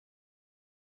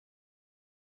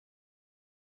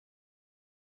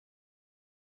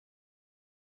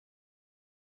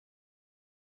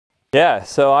Yeah,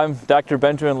 so I'm Dr.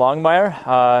 Benjamin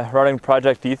Longmire, running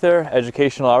Project Aether,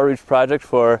 educational outreach project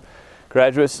for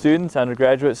graduate students,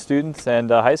 undergraduate students, and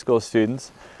high school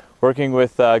students, working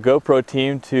with GoPro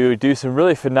team to do some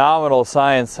really phenomenal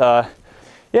science.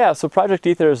 Yeah, so Project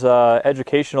Aether is an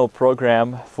educational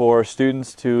program for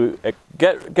students to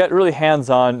get really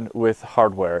hands-on with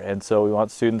hardware, and so we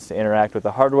want students to interact with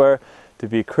the hardware, to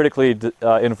be critically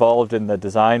involved in the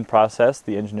design process,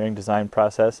 the engineering design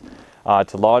process,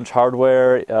 to launch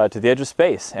hardware to the edge of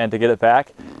space and to get it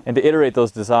back and to iterate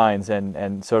those designs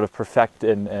and sort of perfect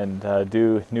and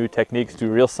do new techniques,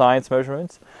 do real science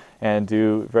measurements, and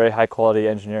do very high quality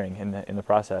engineering in the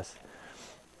process.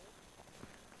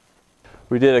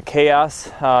 We did a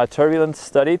chaos turbulence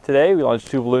study today. We launched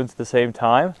 2 balloons at the same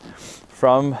time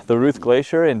from the Ruth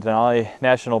Glacier in Denali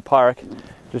National Park,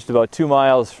 just about 2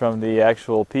 miles from the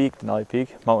actual peak, Denali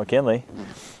Peak, Mount McKinley.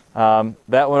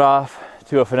 That went off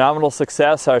to a phenomenal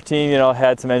success. Our team,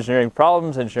 had some engineering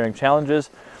problems, engineering challenges,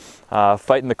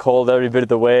 fighting the cold every bit of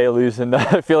the way, losing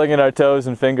feeling in our toes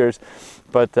and fingers,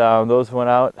 but those went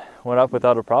up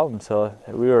without a problem. So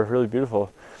we were really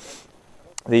beautiful.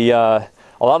 A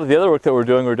lot of the other work that we're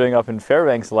doing up in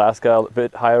Fairbanks, Alaska, a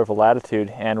bit higher of a latitude,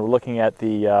 and we're looking at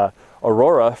the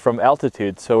aurora from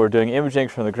altitude. So we're doing imaging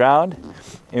from the ground,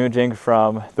 imaging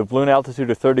from the balloon altitude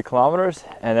of 30 kilometers,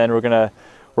 and then we're going to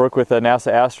work with a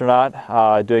NASA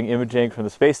astronaut doing imaging from the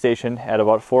space station at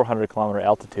about 400 kilometer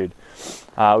altitude.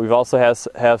 We've also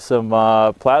have some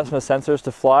plasma sensors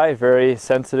to fly, very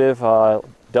sensitive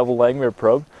double Langmuir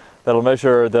probe that'll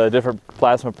measure the different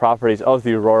plasma properties of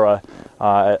the aurora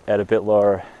at a bit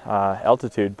lower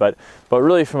altitude, but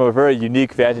really from a very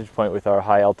unique vantage point with our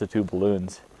high altitude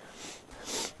balloons.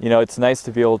 It's nice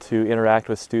to be able to interact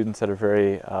with students at a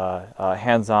very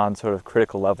hands-on sort of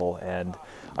critical level, and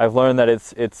I've learned that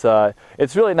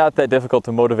it's really not that difficult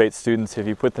to motivate students if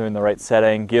you put them in the right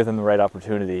setting, give them the right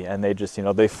opportunity, and they just,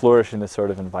 they flourish in this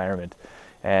sort of environment.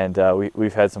 And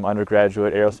we've had some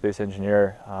undergraduate aerospace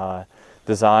engineer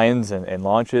designs and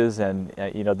launches, and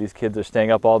these kids are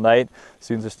staying up all night,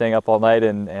 students are staying up all night,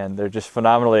 and they're just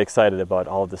phenomenally excited about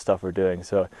all of the stuff we're doing.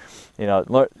 So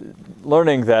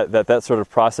learning that sort of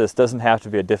process doesn't have to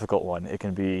be a difficult one. It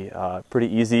can be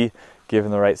pretty easy given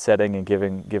the right setting and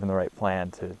given the right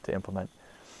plan to implement.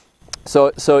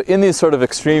 So in these sort of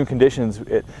extreme conditions,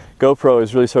 GoPro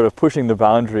is really sort of pushing the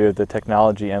boundary of the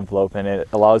technology envelope, and it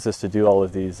allows us to do all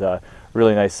of these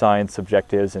really nice science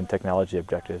objectives and technology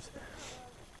objectives.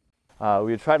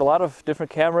 We tried a lot of different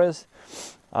cameras.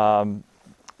 Some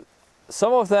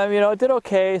of them, did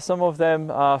okay. Some of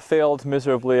them failed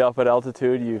miserably up at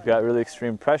altitude. You've got really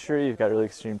extreme pressure, you've got really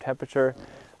extreme temperature.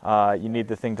 You need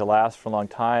the thing to last for a long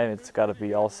time. It's got to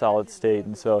be all solid state.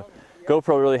 And so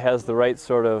GoPro really has the right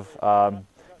sort of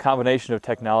combination of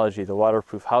technology, the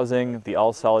waterproof housing, the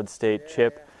all solid state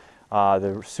chip,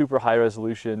 the super high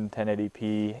resolution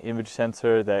 1080p image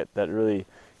sensor that really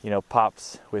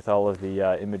pops with all of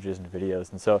the images and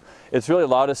videos. And so it's really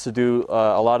allowed us to do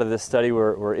a lot of this study.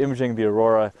 We're imaging the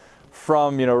aurora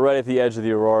from, right at the edge of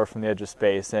the aurora, from the edge of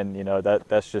space, and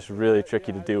that's just really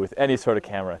tricky to do with any sort of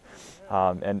camera.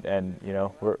 And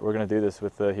we're going to do this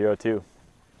with the Hero 2,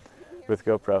 with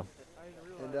GoPro.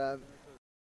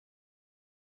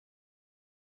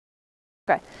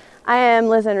 Okay. I am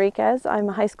Liz Enriquez. I'm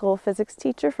a high school physics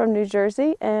teacher from New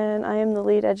Jersey, and I am the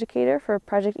lead educator for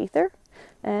Project Aether,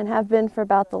 and have been for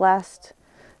about the last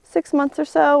 6 months or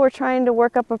so. We're trying to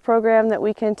work up a program that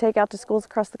we can take out to schools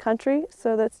across the country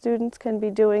so that students can be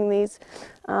doing these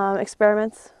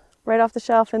experiments right off the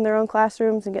shelf in their own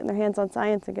classrooms and getting their hands on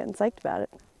science and getting psyched about it.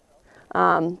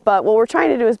 But what we're trying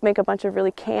to do is make a bunch of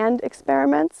really canned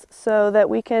experiments so that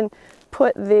we can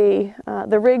put the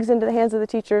rigs into the hands of the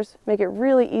teachers, make it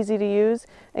really easy to use,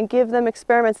 and give them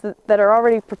experiments that are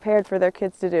already prepared for their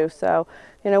kids to do. So,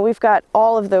 we've got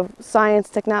all of the science,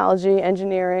 technology,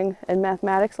 engineering, and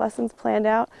mathematics lessons planned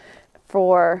out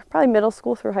for probably middle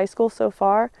school through high school so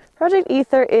far. Project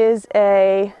Aether is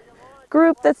a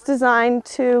group that's designed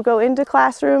to go into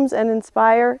classrooms and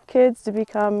inspire kids to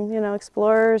become,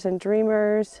 explorers and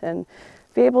dreamers and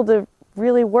be able to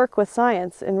really work with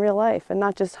science in real life and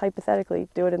not just hypothetically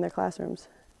do it in their classrooms.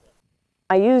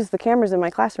 I use the cameras in my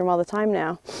classroom all the time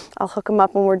now. I'll hook them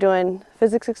up when we're doing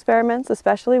physics experiments,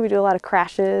 especially. We do a lot of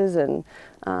crashes and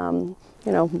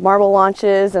marble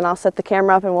launches, and I'll set the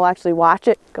camera up and we'll actually watch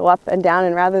it go up and down,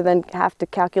 and rather than have to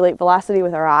calculate velocity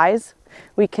with our eyes,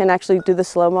 we can actually do the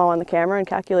slow-mo on the camera and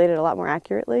calculate it a lot more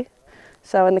accurately.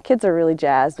 So, and the kids are really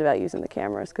jazzed about using the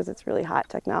cameras because it's really hot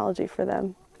technology for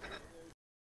them.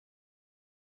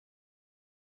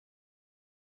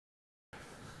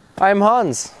 I'm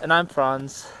Hans. And I'm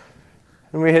Franz.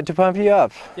 And we're here to pump you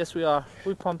up. Yes, we are.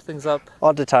 We pump things up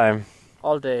All the time.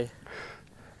 all day.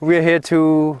 We're here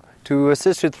to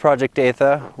assist with Project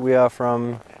Aether. We are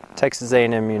from Texas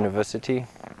A&M University.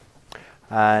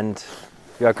 And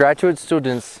we are graduate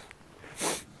students.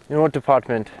 In what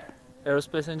department?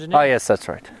 Aerospace engineering? Oh yes, that's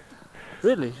right.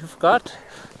 Really? You forgot?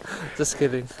 Just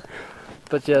kidding.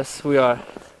 But yes, we are.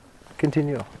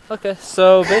 Continue. Okay,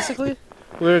 so basically,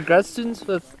 we're grad students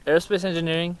with aerospace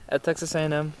engineering at Texas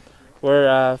A&M.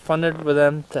 We're funded with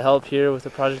them to help here with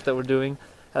the project that we're doing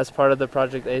as part of the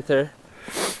Project Aether.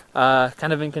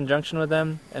 Kind of in conjunction with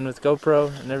them and with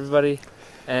GoPro and everybody.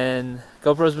 And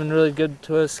GoPro's been really good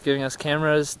to us, giving us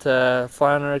cameras to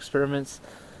fly on our experiments,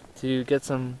 to get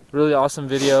some really awesome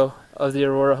video of the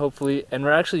aurora, hopefully. And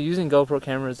we're actually using GoPro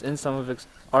cameras in some of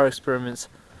our experiments.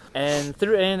 And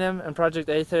through A&M and Project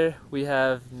Aether, we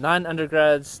have 9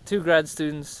 undergrads, 2 grad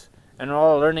students, and we're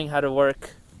all learning how to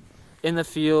work in the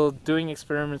field, doing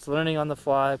experiments, learning on the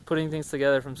fly, putting things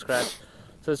together from scratch.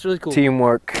 So it's really cool.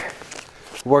 Teamwork,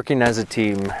 working as a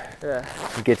team, Yeah.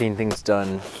 getting things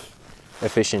done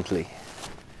efficiently.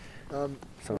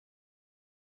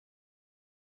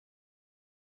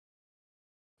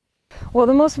 Well,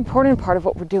 the most important part of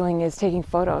what we're doing is taking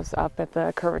photos up at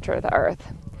the curvature of the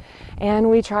Earth.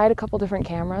 And we tried a couple different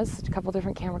cameras, a couple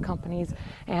different camera companies,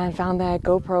 and found that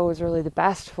GoPro was really the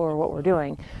best for what we're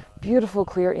doing. Beautiful,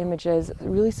 clear images,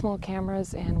 really small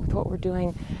cameras, and with what we're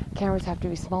doing, cameras have to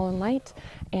be small and light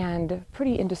and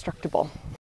pretty indestructible.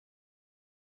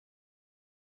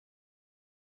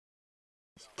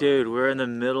 Dude, we're in the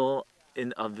middle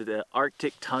of the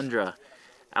Arctic tundra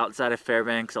outside of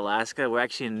Fairbanks, Alaska. We're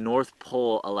actually in North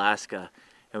Pole, Alaska,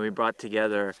 and we brought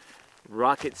together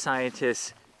rocket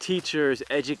scientists, teachers,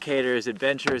 educators,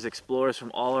 adventurers, explorers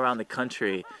from all around the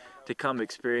country to come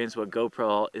experience what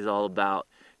GoPro is all about,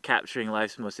 capturing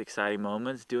life's most exciting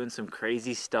moments, doing some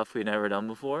crazy stuff we've never done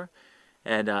before,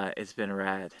 and it's been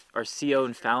rad. Our CEO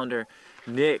and founder,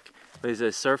 Nick, is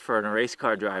a surfer and a race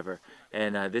car driver,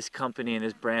 and this company and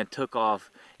this brand took off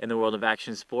in the world of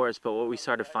action sports. But what we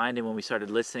started finding when we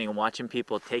started listening and watching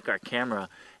people take our camera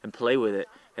and play with it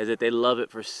is that they love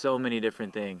it for so many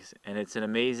different things. And it's an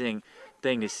amazing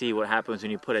thing to see what happens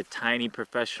when you put a tiny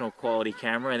professional quality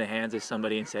camera in the hands of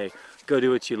somebody and say, go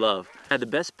do what you love. And the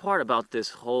best part about this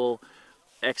whole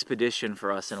expedition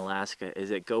for us in Alaska is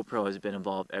that GoPro has been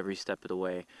involved every step of the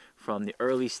way, from the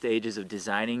early stages of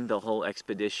designing the whole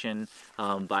expedition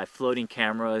by floating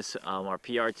cameras, our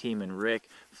PR team and Rick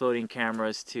floating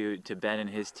cameras to Ben and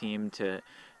his team to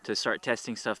start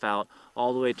testing stuff out,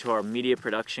 all the way to our media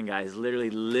production guys literally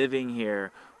living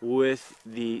here with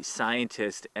the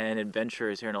scientists and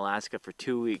adventurers here in Alaska for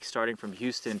 2 weeks, starting from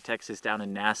Houston, Texas down to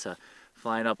NASA,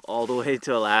 flying up all the way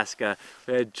to Alaska.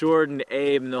 We had Jordan,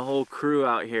 Abe, and the whole crew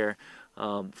out here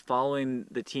following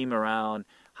the team around,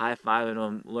 high-fiving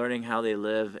them, learning how they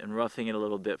live, and roughing it a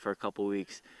little bit for a couple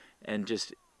weeks, and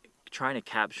just trying to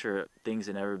capture things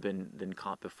that never been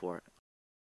caught before.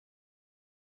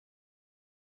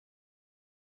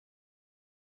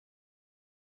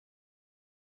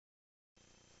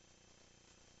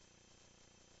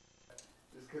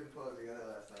 Just couldn't pull it together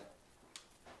last night.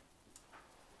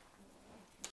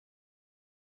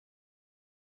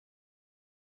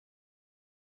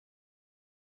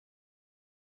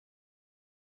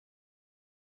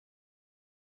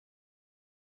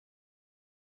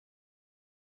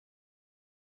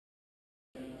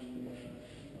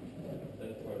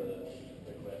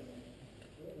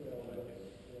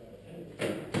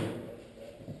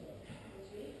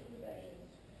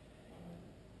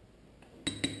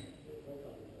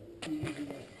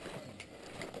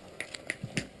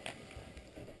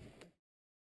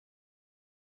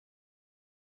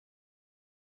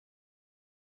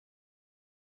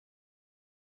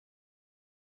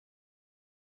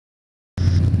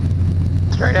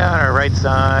 Straight out on our right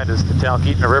side is the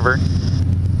Talkeetna River.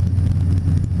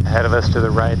 Ahead of us to the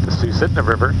right, the Susitna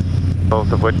River,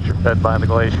 both of which are fed by the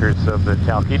glaciers of the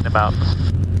Talkeetna Mountains,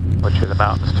 which are the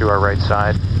mountains to our right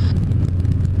side.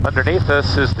 Underneath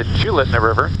us is the Chulitna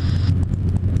River,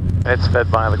 and it's fed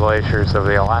by the glaciers of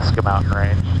the Alaska Mountain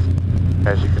Range.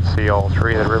 As you can see, all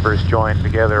 3 of the rivers join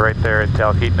together right there at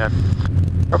Talkeetna.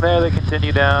 From there, they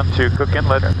continue down to Cook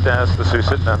Inlet as the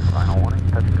Susitna. Final warning,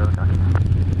 touch and go, Duncan.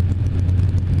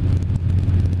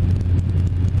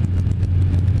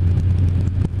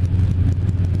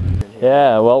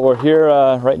 Yeah, well, we're here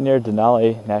right near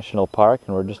Denali National Park,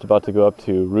 and we're just about to go up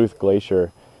to Ruth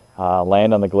Glacier,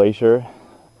 land on the glacier,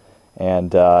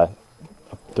 and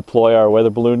deploy our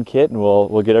weather balloon kit, and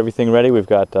we'll get everything ready. We've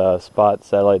got Spot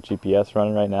satellite GPS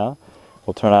running right now.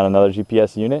 We'll turn on another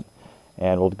GPS unit,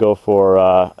 and we'll go for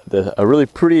a really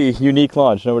pretty unique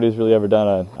launch. Nobody's really ever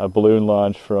done a balloon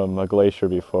launch from a glacier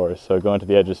before, so going to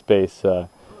the edge of space,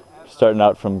 starting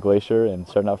out from Glacier and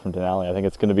starting out from Denali. I think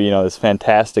it's going to be, this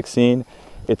fantastic scene.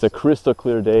 It's a crystal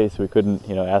clear day, so we couldn't,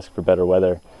 ask for better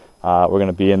weather. We're going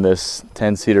to be in this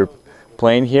 10-seater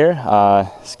plane here,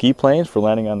 ski planes for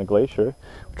landing on the glacier,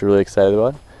 which we're really excited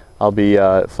about. I'll be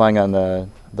flying on the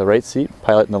right seat,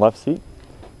 pilot in the left seat,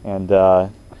 and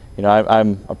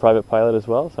I'm a private pilot as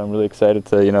well, so I'm really excited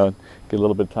to get a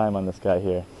little bit of time on this guy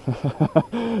here.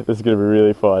 This is going to be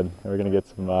really fun. We're going to get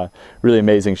some really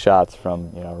amazing shots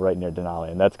from right near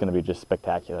Denali, and that's going to be just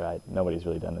spectacular. Nobody's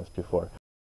really done this before.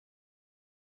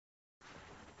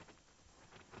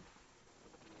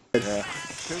 Yeah.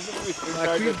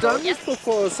 Like we've done this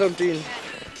before or something.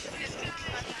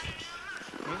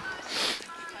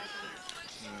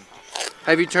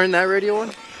 Have you turned that radio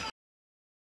on?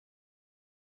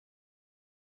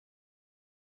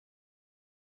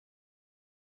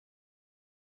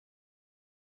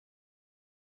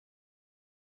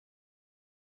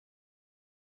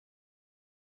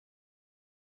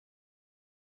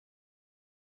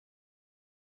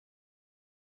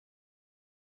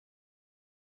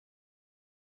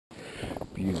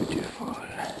 Beautiful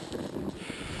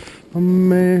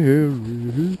America.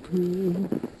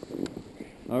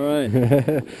 All right.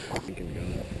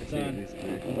 It's on.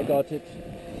 I got it.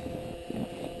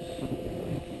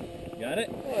 Got it?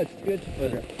 Oh, it's good.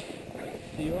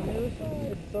 See you on the other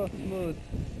side. It's so smooth.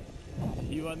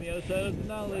 See you on the other side of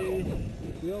the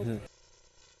Denali.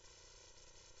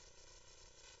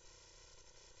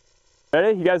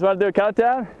 Ready? You guys want to do a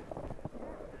countdown?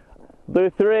 Do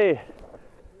 3,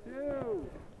 2,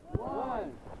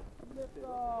 1. Lift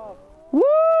off. Woo!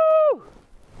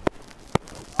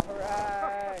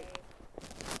 Alright.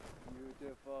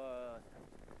 Beautiful.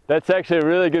 That's actually a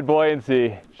really good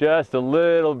buoyancy. Just a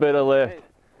little bit of lift. Hey,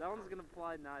 that one's gonna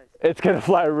fly nice. It's gonna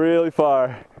fly really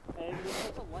far. And it's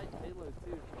such a light payload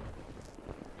too.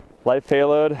 Light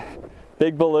payload,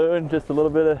 big balloon, just a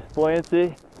little bit of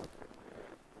buoyancy.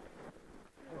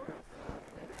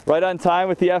 Right on time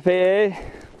with the FAA.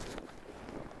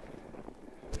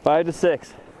 5 to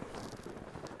 6.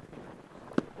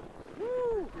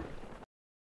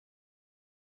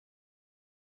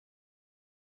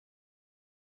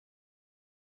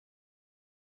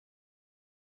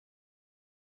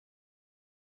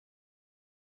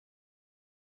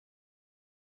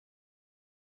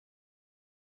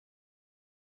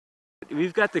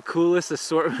 We've got the coolest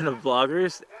assortment of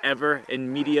bloggers ever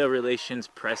in media relations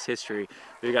press history.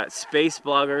 We've got space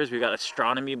bloggers, we've got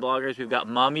astronomy bloggers, we've got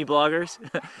mommy bloggers,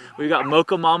 we've got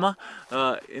Mocha Mama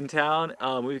in town.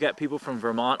 We've got people from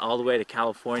Vermont all the way to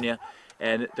California,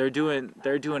 and they're doing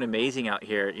amazing out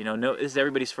here. This is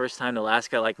everybody's first time to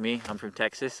Alaska like me. I'm from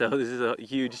Texas, so this is a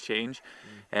huge change,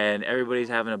 and everybody's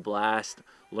having a blast,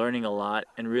 learning a lot,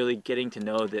 and really getting to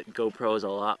know that GoPro is a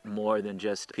lot more than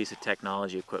just a piece of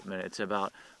technology equipment. It's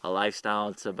about a lifestyle,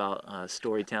 it's about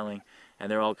storytelling,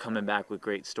 and they're all coming back with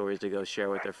great stories to go share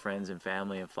with their friends and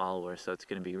family and followers, so it's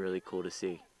going to be really cool to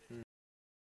see.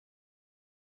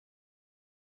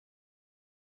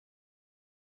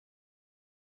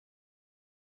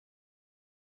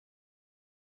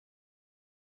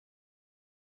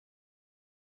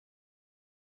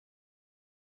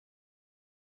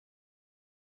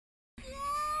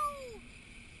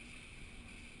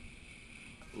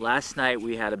 Last night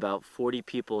we had about 40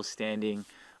 people standing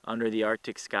under the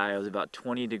Arctic sky. It was about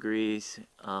 20 degrees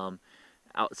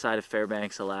outside of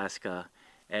Fairbanks, Alaska,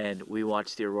 and we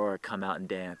watched the aurora come out and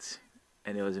dance,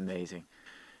 and it was amazing.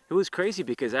 It was crazy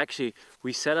because actually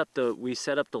we set up the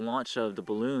launch of the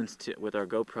balloons with our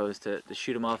GoPros to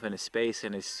shoot them off into space,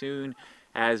 and as soon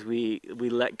as we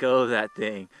let go of that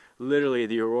thing, literally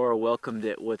the aurora welcomed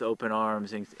it with open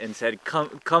arms and said,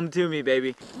 come to me,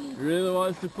 baby. Really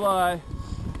wants to fly.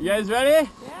 You guys ready?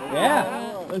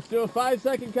 Yeah. Let's do a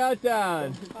 5-second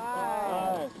countdown.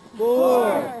 5,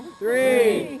 4,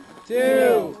 3,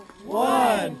 2,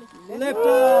 1. Lift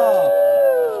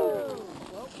off.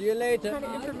 See you later. What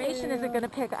kind of information is it going to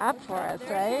pick up for us,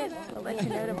 right? I'll let you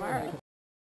know tomorrow.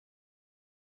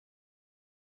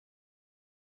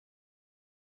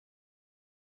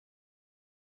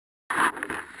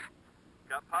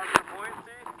 Got positive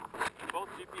buoyancy. Both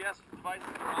GPS devices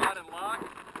are on and locked.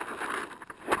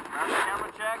 Grab the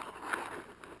camera check.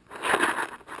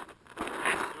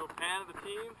 Do a pan of the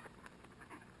team.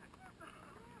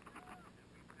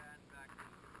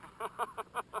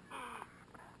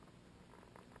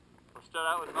 We'll start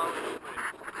out with Molly.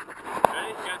 Ready?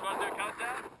 You guys want to do a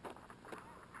countdown?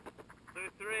 2,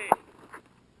 3.